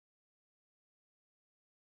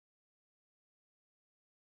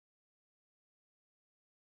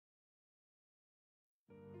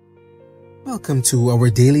Welcome to our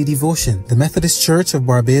daily devotion. The Methodist Church of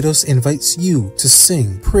Barbados invites you to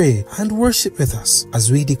sing, pray, and worship with us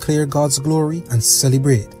as we declare God's glory and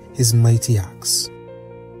celebrate His mighty acts.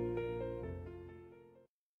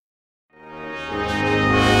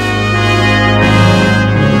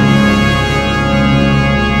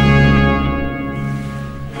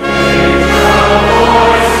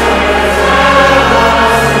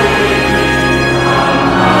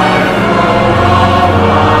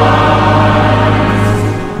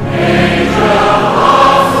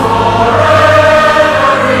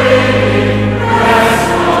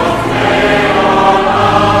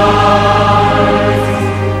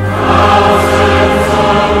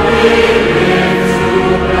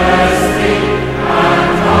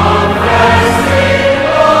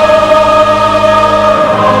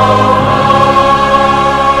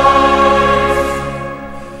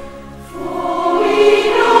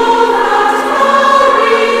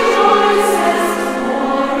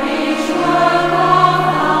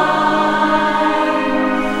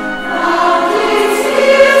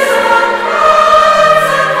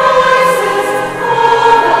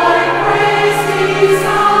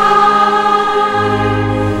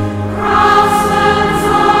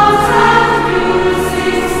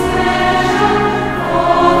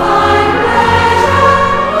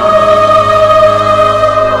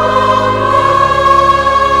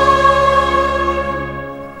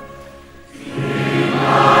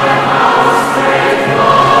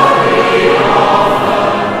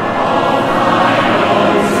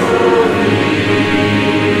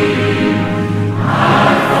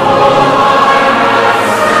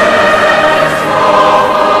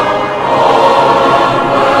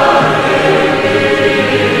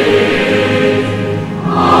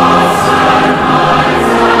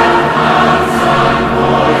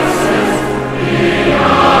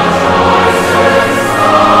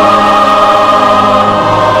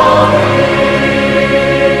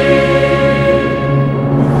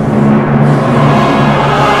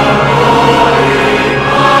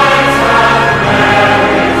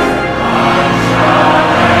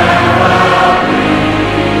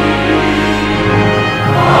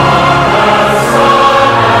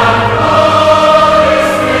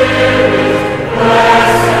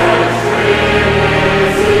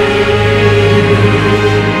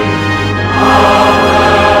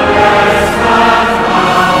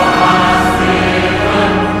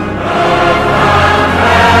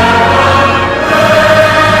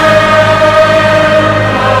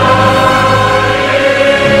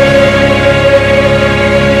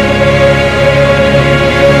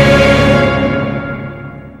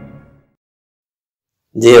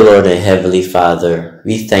 Dear Lord and Heavenly Father,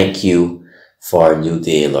 we thank you for a new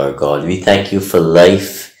day, Lord God. We thank you for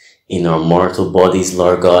life in our mortal bodies,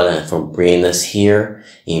 Lord God, and for bringing us here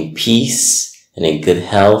in peace and in good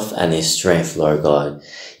health and in strength, Lord God.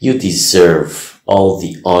 You deserve all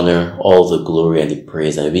the honor, all the glory and the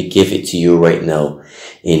praise, and we give it to you right now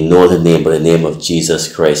in no other name but the name of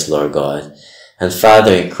Jesus Christ, Lord God. And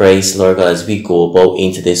Father in Christ, Lord God, as we go about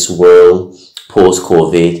into this world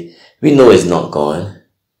post-COVID, we know it's not gone.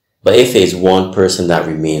 But if there's one person that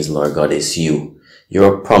remains, Lord God, it's you.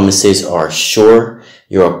 Your promises are sure.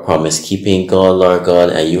 You're a promise-keeping God, Lord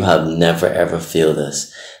God, and you have never ever failed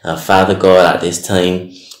us. And Father God, at this time,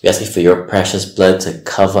 we ask you for your precious blood to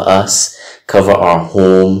cover us, cover our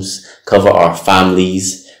homes, cover our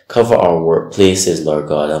families, cover our workplaces, Lord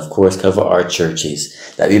God, and of course, cover our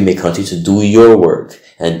churches, that we may continue to do your work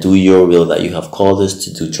and do your will that you have called us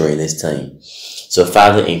to do during this time. So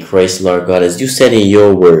Father in Christ, Lord God, as you said in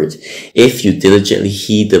your word, if you diligently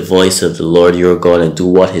heed the voice of the Lord your God and do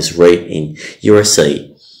what is right in your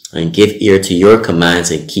sight, and give ear to your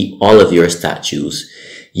commands and keep all of your statutes,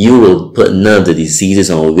 you will put none of the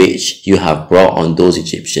diseases on which you have brought on those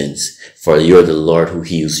Egyptians, for you're the Lord who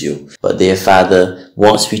heals you. But dear Father,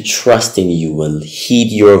 once we trust in you and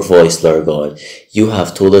heed your voice, Lord God, you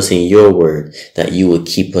have told us in your word that you will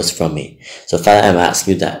keep us from it. So Father, I'm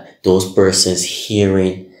asking you that those persons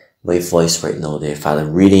hearing my voice right now, dear Father,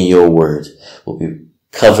 reading your word, will be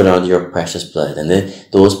covered under your precious blood. And then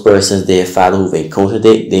those persons, dear Father, who've encountered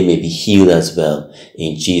it, they may be healed as well.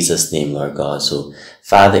 In Jesus' name, Lord God. So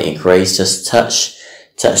Father in Christ, just touch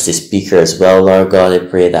the speaker as well, Lord God. I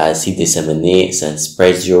pray that as he disseminates and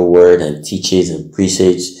spreads your word and teaches and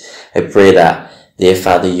preaches, I pray that, dear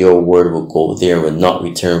Father, your word will go there and will not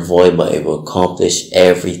return void, but it will accomplish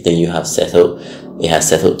everything you have set out. It has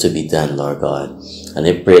set out to be done, Lord God. And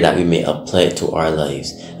I pray that we may apply it to our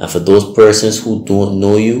lives. And for those persons who don't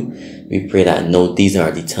know you, we pray that now these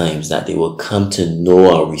are the times that they will come to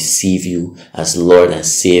know or receive you as Lord and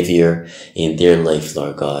Savior in their life,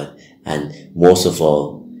 Lord God. and most of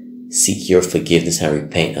all, seek your forgiveness and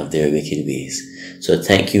repent of their wicked ways. So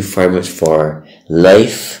thank you very much for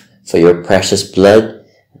life, for your precious blood,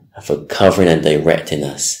 and for covering and directing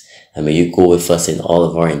us. And may you go with us in all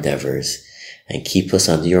of our endeavors and keep us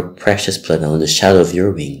under your precious blood and under the shadow of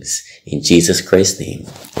your wings. In Jesus Christ's name,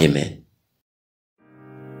 amen.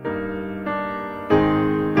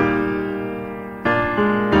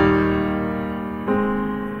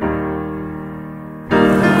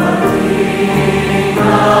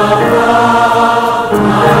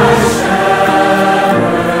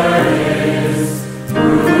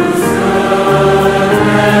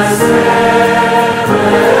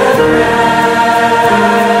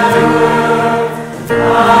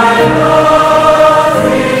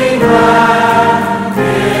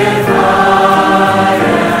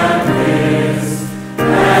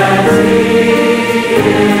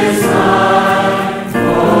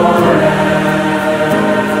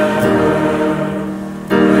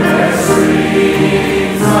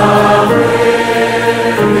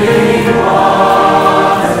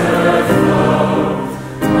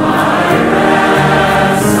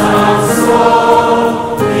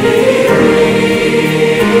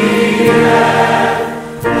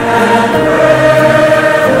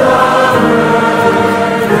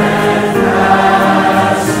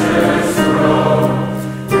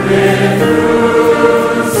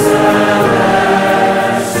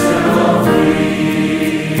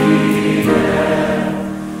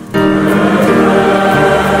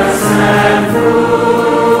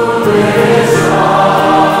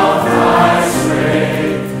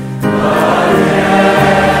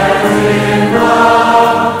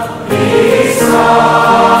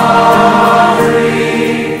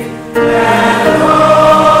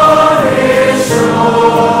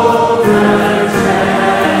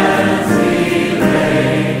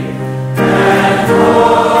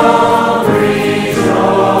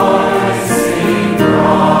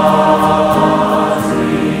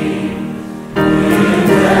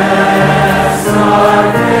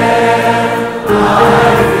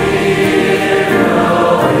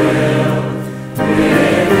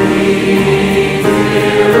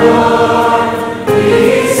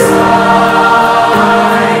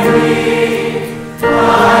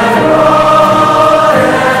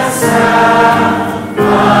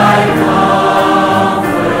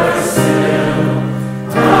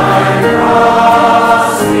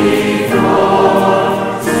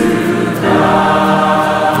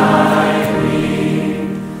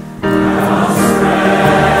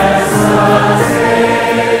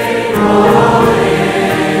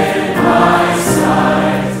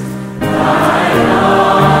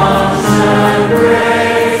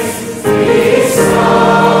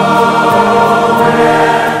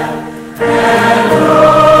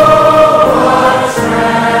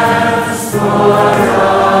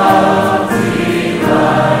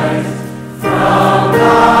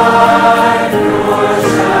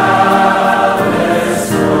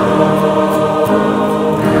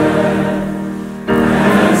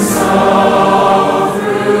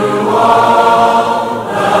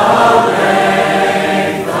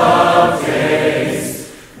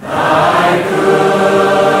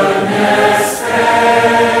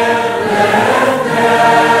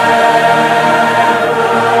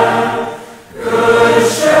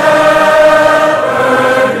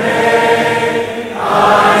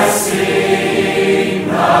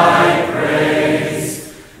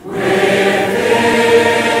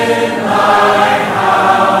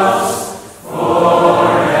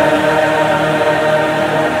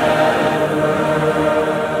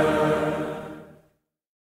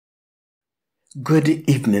 Good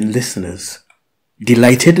evening, listeners.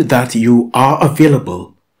 Delighted that you are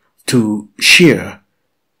available to share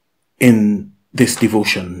in this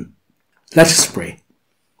devotion. Let us pray.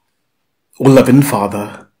 O loving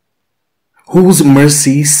Father, whose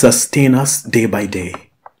mercies sustain us day by day,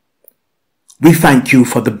 we thank you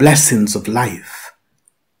for the blessings of life.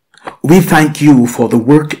 We thank you for the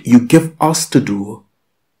work you give us to do,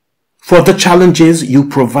 for the challenges you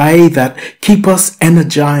provide that keep us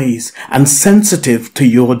energized and sensitive to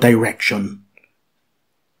your direction.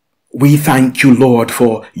 We thank you, Lord,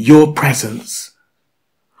 for your presence,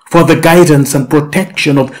 for the guidance and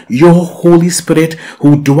protection of your Holy Spirit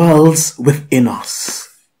who dwells within us.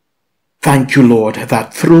 Thank you, Lord,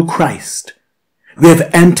 that through Christ we have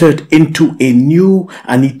entered into a new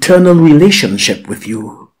and eternal relationship with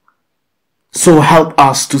you. So help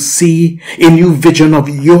us to see a new vision of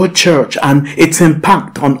your church and its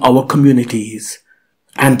impact on our communities.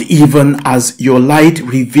 And even as your light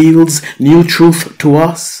reveals new truth to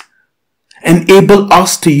us, enable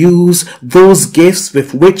us to use those gifts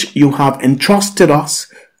with which you have entrusted us,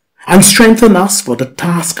 and strengthen us for the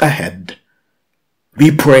task ahead.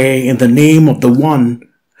 We pray in the name of the one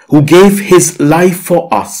who gave his life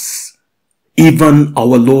for us, even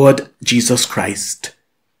our Lord Jesus Christ.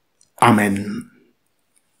 Amen.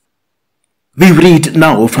 We read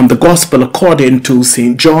now from the Gospel according to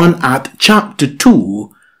St. John at chapter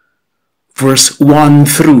 2, verse 1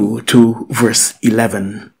 through to verse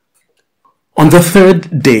 11. On the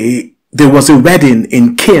third day, there was a wedding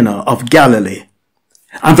in Cana of Galilee,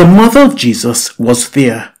 and the mother of Jesus was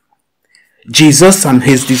there. Jesus and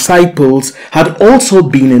his disciples had also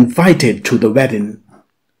been invited to the wedding.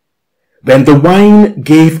 When the wine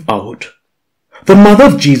gave out, the mother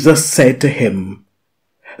of Jesus said to him,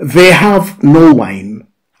 "They have no wine."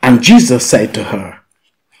 And Jesus said to her,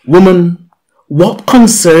 "Woman, what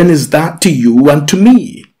concern is that to you and to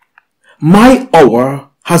me? My hour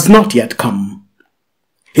has not yet come."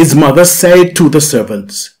 His mother said to the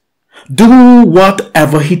servants, "Do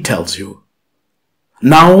whatever he tells you."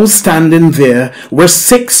 Now standing there were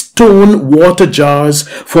 6 stone water jars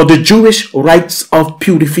for the Jewish rites of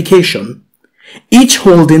purification, each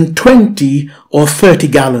holding 20 or 30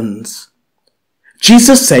 gallons.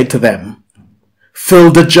 Jesus said to them, "Fill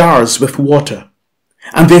the jars with water,"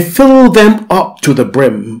 and they filled them up to the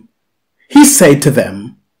brim. He said to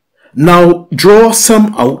them, "Now draw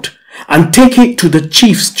some out and take it to the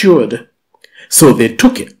chief steward." So they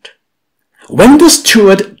took it. When the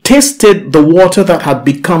steward tasted the water that had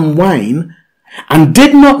become wine, and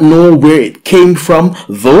did not know where it came from,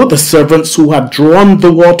 though the servants who had drawn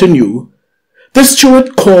the water knew, the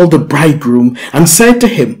steward called the bridegroom and said to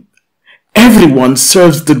him, "Everyone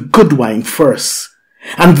serves the good wine first,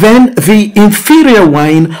 and then the inferior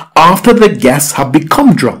wine after the guests have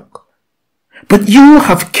become drunk. But you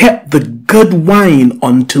have kept the good wine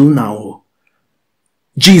until now."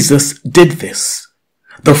 Jesus did this,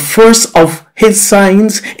 the first of his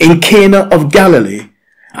signs in Cana of Galilee,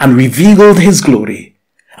 and revealed his glory,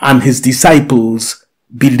 and his disciples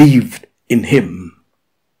believed in him.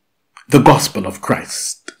 The Gospel of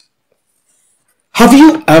Christ. Have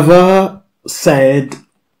you ever said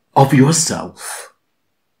of yourself,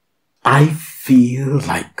 "I feel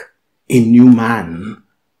like a new man,"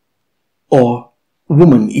 or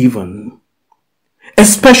woman even,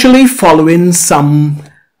 especially following some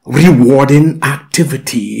rewarding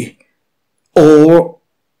activity, or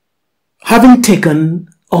having taken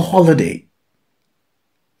a holiday?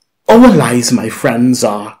 Our lives, my friends,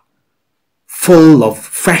 are full of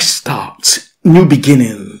fresh starts, new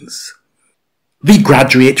beginnings. We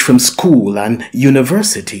graduate from school and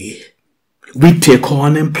university. We take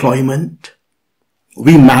on employment.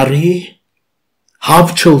 We marry,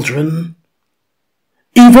 have children.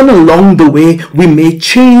 Even along the way, we may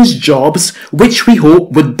change jobs which we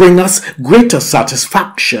hope would bring us greater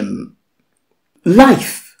satisfaction.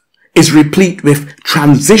 Life is replete with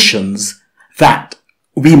transitions that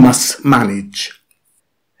we must manage.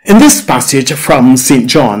 In this passage from St.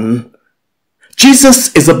 John,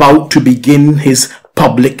 Jesus is about to begin his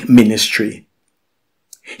public ministry.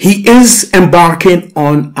 He is embarking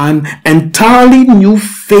on an entirely new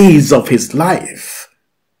phase of his life.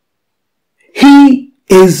 He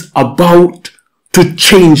is about to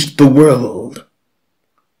change the world.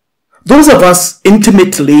 Those of us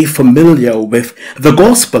intimately familiar with the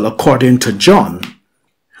Gospel according to John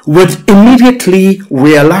would immediately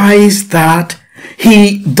realize that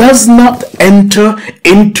he does not enter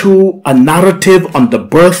into a narrative on the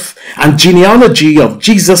birth and genealogy of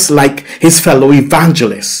Jesus like his fellow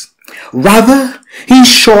evangelists. Rather, he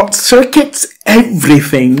short-circuits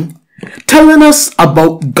everything, telling us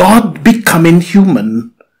about God becoming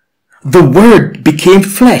human. "The Word became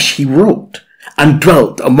flesh," he wrote, "and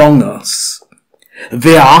dwelt among us."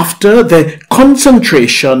 Thereafter, the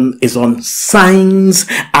concentration is on signs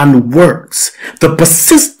and works, the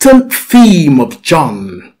persistent theme of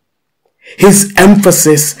John. His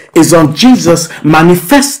emphasis is on Jesus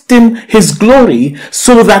manifesting his glory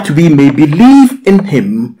so that we may believe in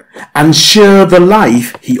him and share the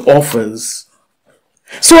life he offers.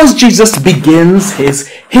 So as Jesus begins his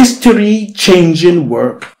history-changing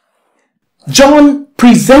work, John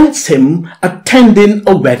presents him attending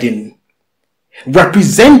a wedding,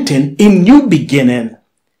 representing a new beginning,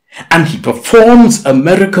 and he performs a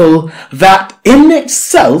miracle that in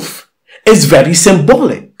itself is very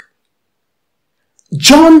symbolic.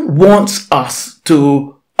 John wants us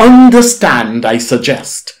to understand, I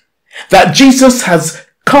suggest, that Jesus has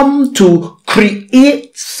come to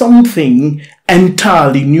create something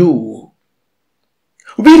entirely new.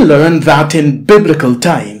 We learn that in biblical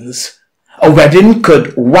times, a wedding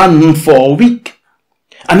could run for a week,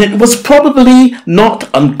 and it was probably not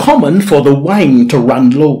uncommon for the wine to run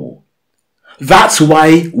low. That's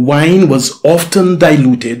why wine was often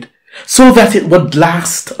diluted so that it would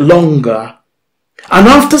last longer. And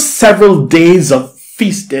after several days of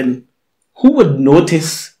feasting, who would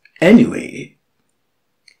notice anyway?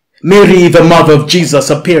 Mary, the mother of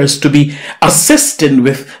Jesus, appears to be assisting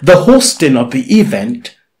with the hosting of the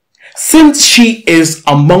event, since she is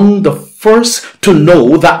among the first to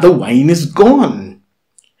know that the wine is gone.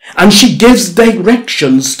 And she gives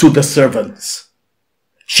directions to the servants.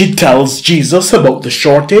 She tells Jesus about the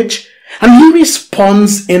shortage, and he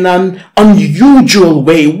responds in an unusual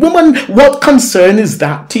way. "Woman, what concern is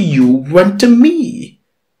that to you and to me?"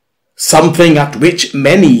 Something at which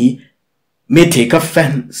many may take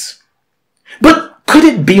offense. But could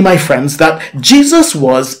it be, my friends, that Jesus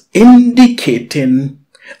was indicating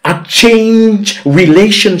a changed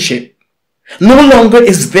relationship? No longer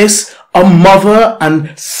is this a mother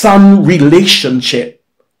and son relationship.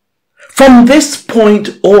 From this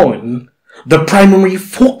point on, the primary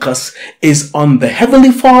focus is on the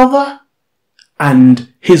Heavenly Father and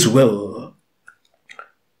His will.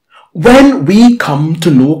 When we come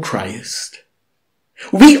to know Christ,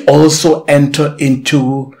 we also enter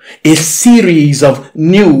into a series of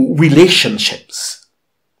new relationships.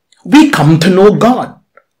 We come to know God,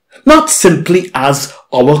 not simply as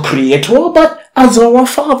our Creator, but as our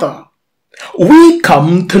Father. We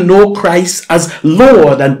come to know Christ as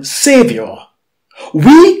Lord and Savior.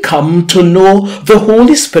 We come to know the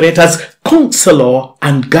Holy Spirit as Counselor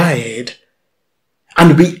and Guide.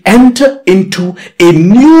 And we enter into a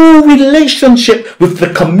new relationship with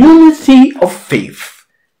the community of faith,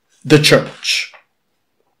 the church.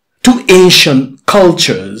 To ancient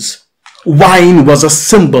cultures, wine was a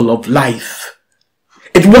symbol of life.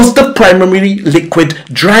 It was the primary liquid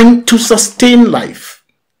drank to sustain life.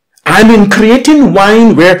 And in creating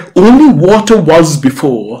wine where only water was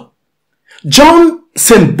before, John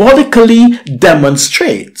symbolically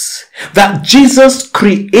demonstrates that Jesus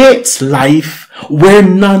creates life where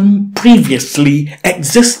none previously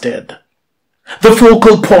existed. The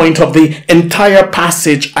focal point of the entire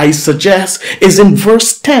passage, I suggest, is in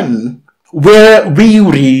verse 10, where we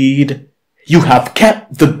read, "You have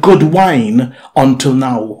kept the good wine until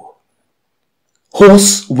now."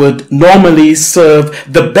 Hosts would normally serve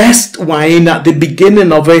the best wine at the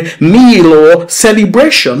beginning of a meal or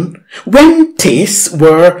celebration when tastes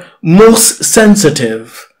were most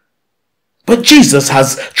sensitive. But Jesus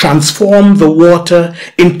has transformed the water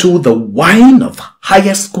into the wine of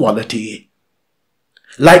highest quality.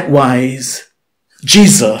 Likewise,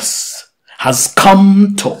 Jesus has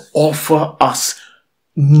come to offer us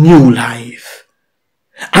new life.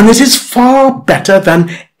 And it is far better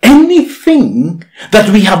than anything that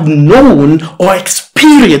we have known or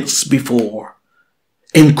experienced before.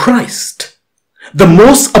 In Christ, the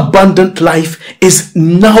most abundant life is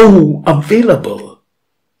now available.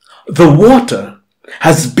 The water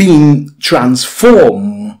has been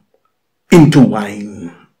transformed into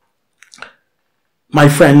wine. My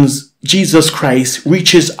friends, Jesus Christ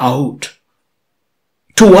reaches out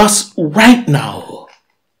to us right now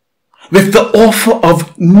with the offer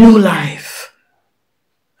of new life.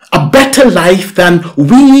 A better life than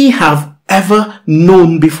we have ever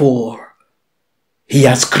known before. He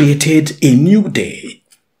has created a new day,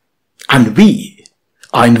 and we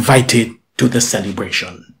are invited to the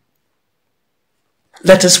celebration.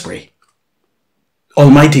 Let us pray.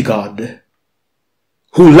 Almighty God,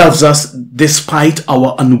 who loves us despite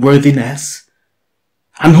our unworthiness,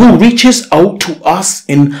 and who reaches out to us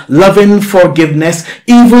in loving forgiveness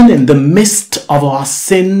even in the midst of our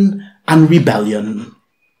sin and rebellion.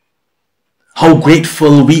 How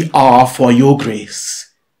grateful we are for your grace.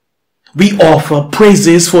 We offer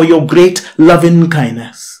praises for your great loving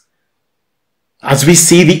kindness. As we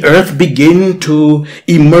see the earth begin to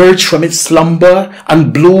emerge from its slumber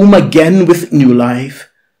and bloom again with new life,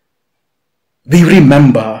 we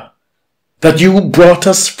remember that you brought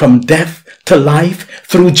us from death to life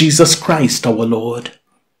through Jesus Christ our Lord.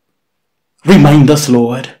 Remind us,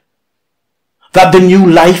 Lord, that the new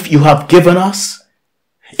life you have given us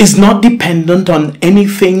is not dependent on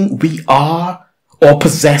anything we are or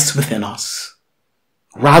possess within us.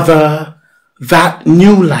 Rather, that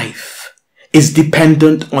new life is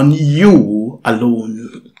dependent on you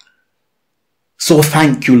alone. So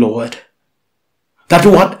thank you, Lord, that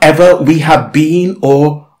whatever we have been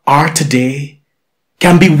or are today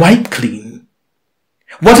can be wiped clean.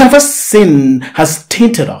 Whatever sin has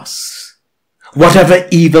tainted us, whatever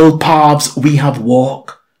evil paths we have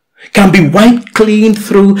walked, can be wiped clean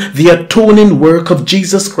through the atoning work of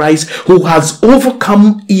Jesus Christ, who has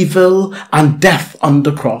overcome evil and death on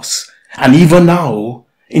the cross, and even now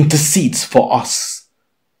intercedes for us.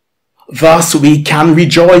 Thus we can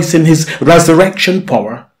rejoice in his resurrection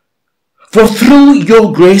power, for through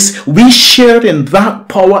your grace we share in that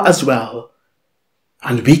power as well,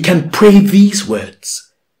 and we can pray these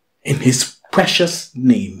words in his precious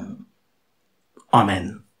name.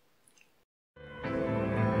 Amen.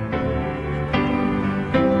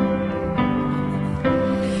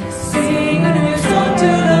 Sing a new song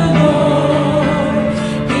to the Lord,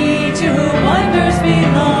 he to whom wonders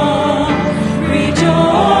belong.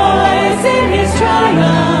 Rejoice in his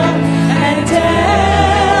triumph and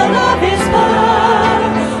tell of his power.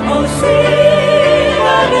 Oh, sing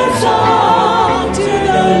a new song to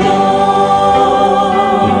the Lord.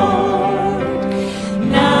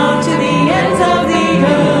 Now to the ends of the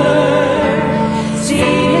earth, see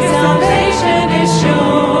his salvation is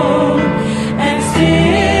shown, and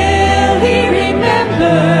still he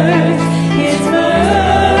remembers his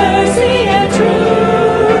mercy and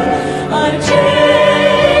truth,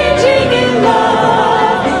 unchanging in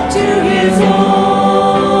love to his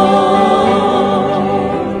own.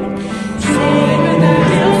 Sing with the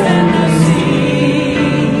hills and the sea,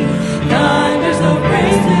 thunders the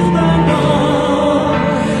praises the Lord.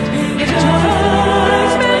 In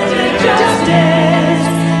judgment and justice,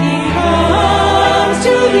 he comes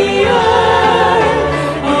to the earth.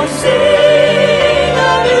 Oh, sing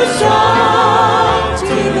a new song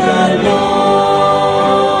to the Lord.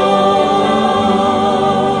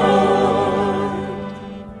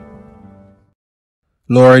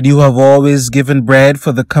 Lord, you have always given bread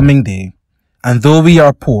for the coming day, and though we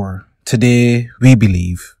are poor, today we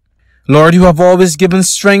believe. Lord, you have always given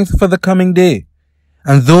strength for the coming day,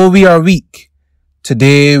 and though we are weak,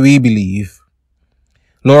 today we believe.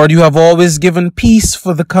 Lord, you have always given peace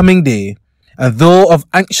for the coming day, and though of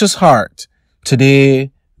anxious heart,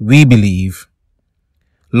 today we believe.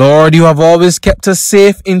 Lord, you have always kept us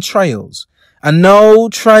safe in trials, and now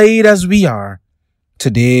tried as we are,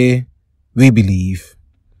 today we believe.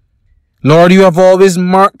 Lord, you have always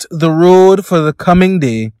marked the road for the coming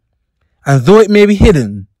day, and though it may be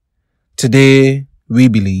hidden, today we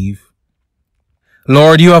believe.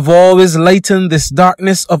 Lord, you have always lightened this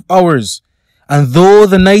darkness of ours, and though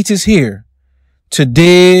the night is here,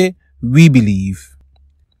 today we believe.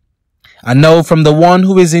 And now from the one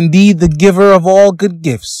who is indeed the giver of all good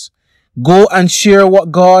gifts, go and share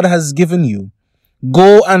what God has given you.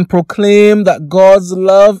 Go and proclaim that God's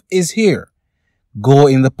love is here. Go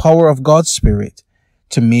in the power of God's Spirit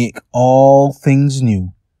to make all things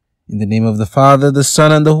new. In the name of the Father, the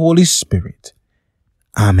Son, and the Holy Spirit.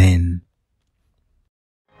 Amen.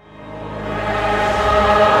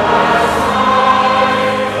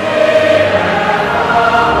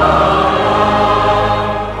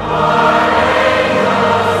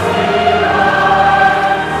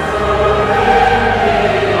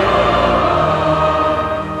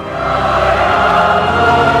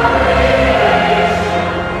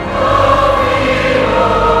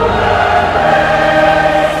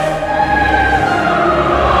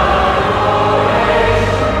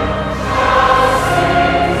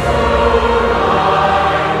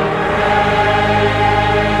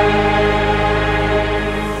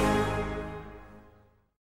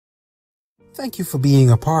 Thank you for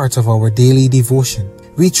being a part of our daily devotion.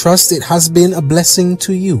 We trust it has been a blessing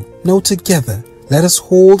to you. Now together, let us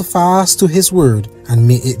hold fast to his word and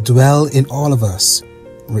may it dwell in all of us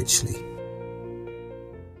richly.